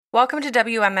Welcome to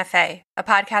WMFA, a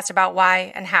podcast about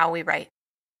why and how we write.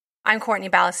 I'm Courtney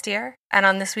Ballastier, and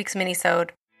on this week's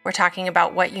minisode, we're talking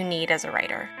about what you need as a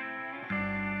writer.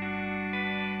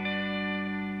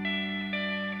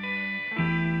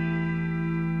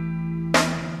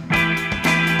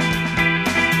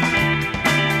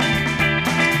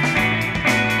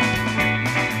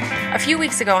 A few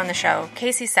weeks ago on the show,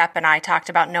 Casey Sepp and I talked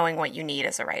about knowing what you need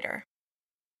as a writer.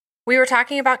 We were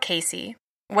talking about Casey,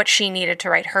 what she needed to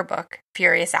write her book,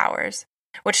 Furious Hours,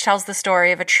 which tells the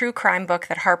story of a true crime book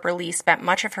that Harper Lee spent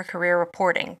much of her career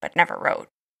reporting but never wrote.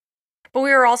 But we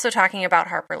were also talking about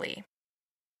Harper Lee,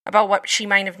 about what she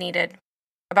might have needed,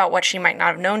 about what she might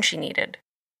not have known she needed,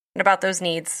 and about those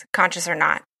needs, conscious or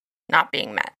not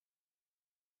being met.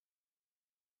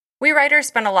 We writers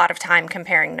spend a lot of time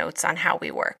comparing notes on how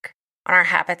we work, on our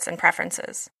habits and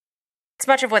preferences. It's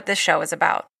much of what this show is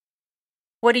about.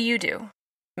 What do you do?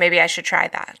 Maybe I should try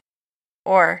that.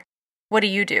 Or, what do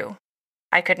you do?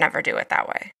 I could never do it that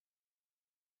way.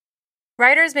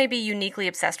 Writers may be uniquely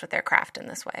obsessed with their craft in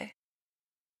this way.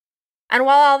 And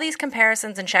while all these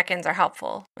comparisons and check-ins are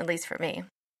helpful, at least for me,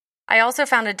 I also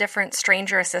found a different,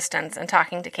 stranger assistance in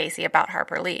talking to Casey about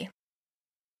Harper Lee.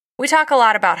 We talk a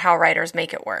lot about how writers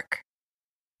make it work.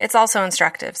 It's also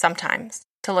instructive, sometimes,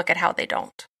 to look at how they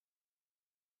don't.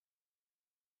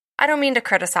 I don't mean to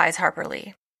criticize Harper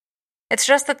Lee. It's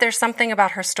just that there's something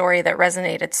about her story that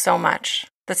resonated so much,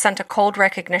 that sent a cold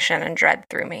recognition and dread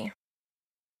through me.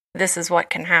 This is what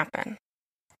can happen.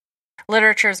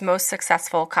 Literature's most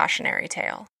successful cautionary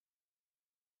tale.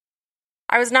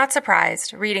 I was not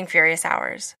surprised, reading Furious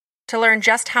Hours, to learn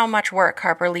just how much work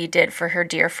Harper Lee did for her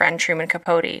dear friend Truman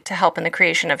Capote to help in the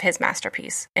creation of his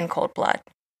masterpiece, In Cold Blood.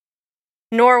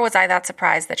 Nor was I that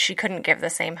surprised that she couldn't give the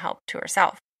same help to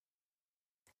herself.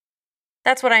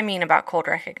 That's what I mean about cold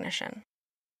recognition.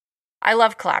 I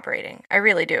love collaborating, I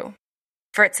really do,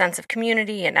 for its sense of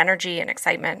community and energy and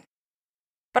excitement.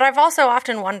 But I've also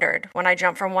often wondered, when I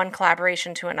jump from one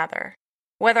collaboration to another,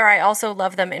 whether I also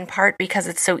love them in part because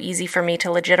it's so easy for me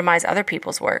to legitimize other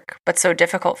people's work, but so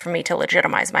difficult for me to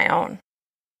legitimize my own.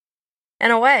 In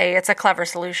a way, it's a clever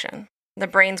solution, the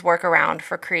brain's workaround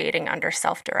for creating under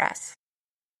self-duress.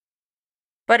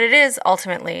 But it is,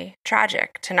 ultimately,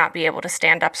 tragic to not be able to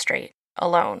stand up straight,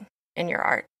 alone, in your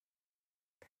art.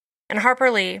 In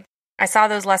Harper Lee, I saw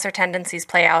those lesser tendencies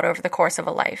play out over the course of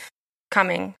a life,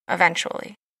 coming,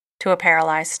 eventually, to a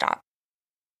paralyzed stop.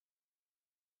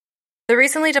 The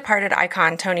recently departed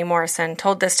icon Toni Morrison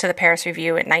told this to the Paris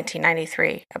Review in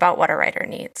 1993 about what a writer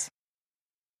needs.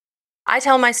 I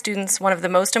tell my students one of the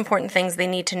most important things they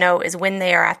need to know is when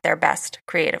they are at their best,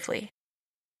 creatively.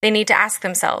 They need to ask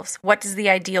themselves, what does the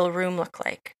ideal room look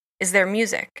like? Is there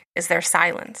music? Is there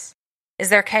silence? Is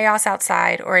there chaos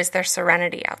outside, or is there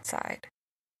serenity outside?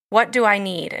 What do I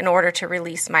need in order to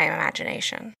release my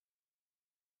imagination?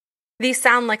 These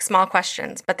sound like small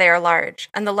questions, but they are large,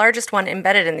 and the largest one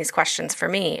embedded in these questions for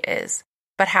me is,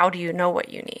 but how do you know what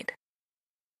you need?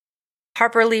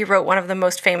 Harper Lee wrote one of the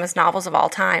most famous novels of all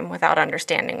time without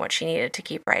understanding what she needed to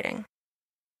keep writing.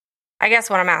 I guess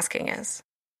what I'm asking is,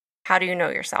 how do you know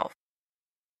yourself?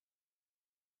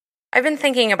 I've been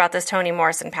thinking about this Toni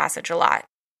Morrison passage a lot.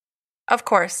 Of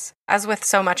course, as with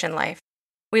so much in life,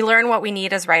 we learn what we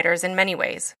need as writers in many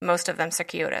ways, most of them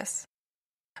circuitous.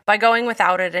 By going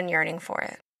without it and yearning for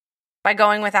it. By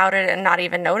going without it and not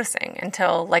even noticing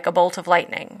until, like a bolt of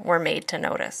lightning, we're made to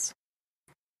notice.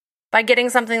 By getting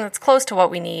something that's close to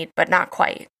what we need, but not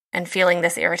quite, and feeling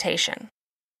this irritation.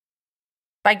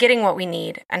 By getting what we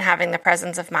need and having the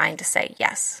presence of mind to say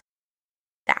yes.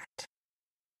 That.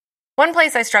 One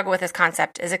place I struggle with this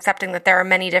concept is accepting that there are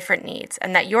many different needs,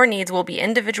 and that your needs will be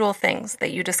individual things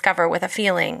that you discover with a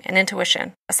feeling, an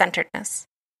intuition, a centeredness.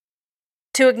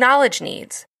 To acknowledge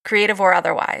needs, creative or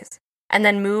otherwise, and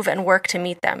then move and work to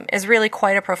meet them is really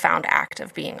quite a profound act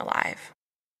of being alive.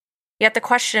 Yet the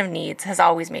question of needs has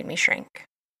always made me shrink.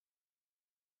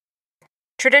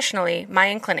 Traditionally,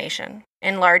 my inclination,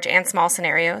 in large and small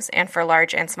scenarios and for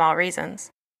large and small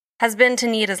reasons, has been to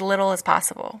need as little as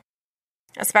possible,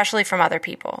 especially from other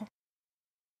people.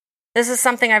 This is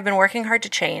something I've been working hard to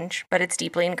change, but it's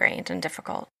deeply ingrained and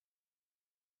difficult.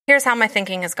 Here's how my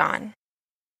thinking has gone.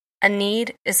 A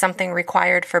need is something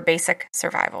required for basic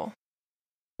survival.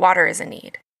 Water is a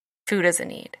need. Food is a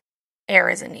need. Air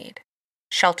is a need.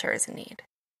 Shelter is a need.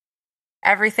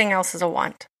 Everything else is a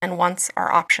want, and wants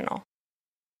are optional.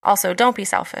 Also, don't be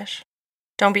selfish.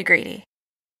 Don't be greedy.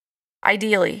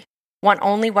 Ideally, want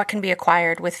only what can be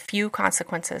acquired with few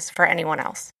consequences for anyone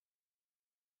else.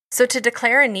 So to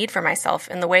declare a need for myself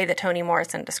in the way that Toni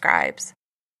Morrison describes,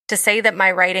 To say that my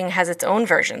writing has its own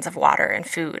versions of water and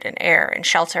food and air and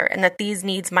shelter, and that these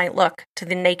needs might look, to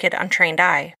the naked, untrained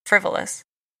eye, frivolous,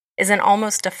 is an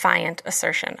almost defiant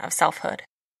assertion of selfhood.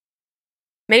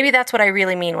 Maybe that's what I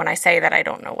really mean when I say that I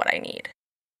don't know what I need,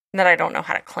 and that I don't know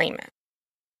how to claim it.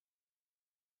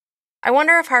 I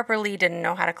wonder if Harper Lee didn't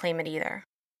know how to claim it either.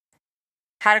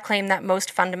 How to claim that most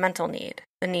fundamental need,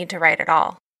 the need to write at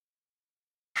all.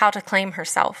 How to claim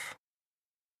herself.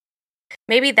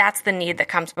 Maybe that's the need that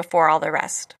comes before all the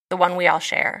rest, the one we all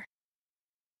share.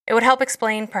 It would help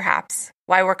explain, perhaps,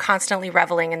 why we're constantly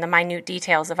reveling in the minute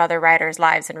details of other writers'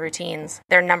 lives and routines,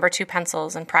 their number 2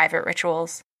 pencils and private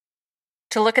rituals.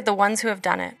 To look at the ones who have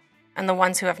done it and the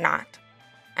ones who have not,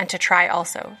 and to try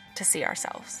also to see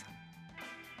ourselves.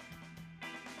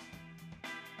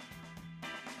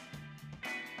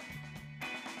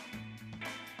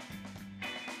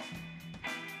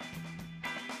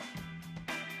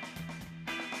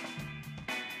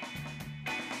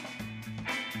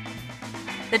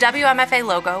 The WMFA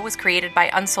logo was created by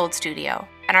Unsold Studio,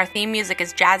 and our theme music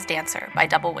is Jazz Dancer by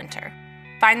Double Winter.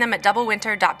 Find them at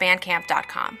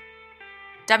doublewinter.bandcamp.com.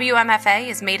 WMFA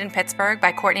is made in Pittsburgh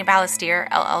by Courtney Ballestier,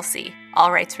 LLC.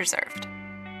 All rights reserved.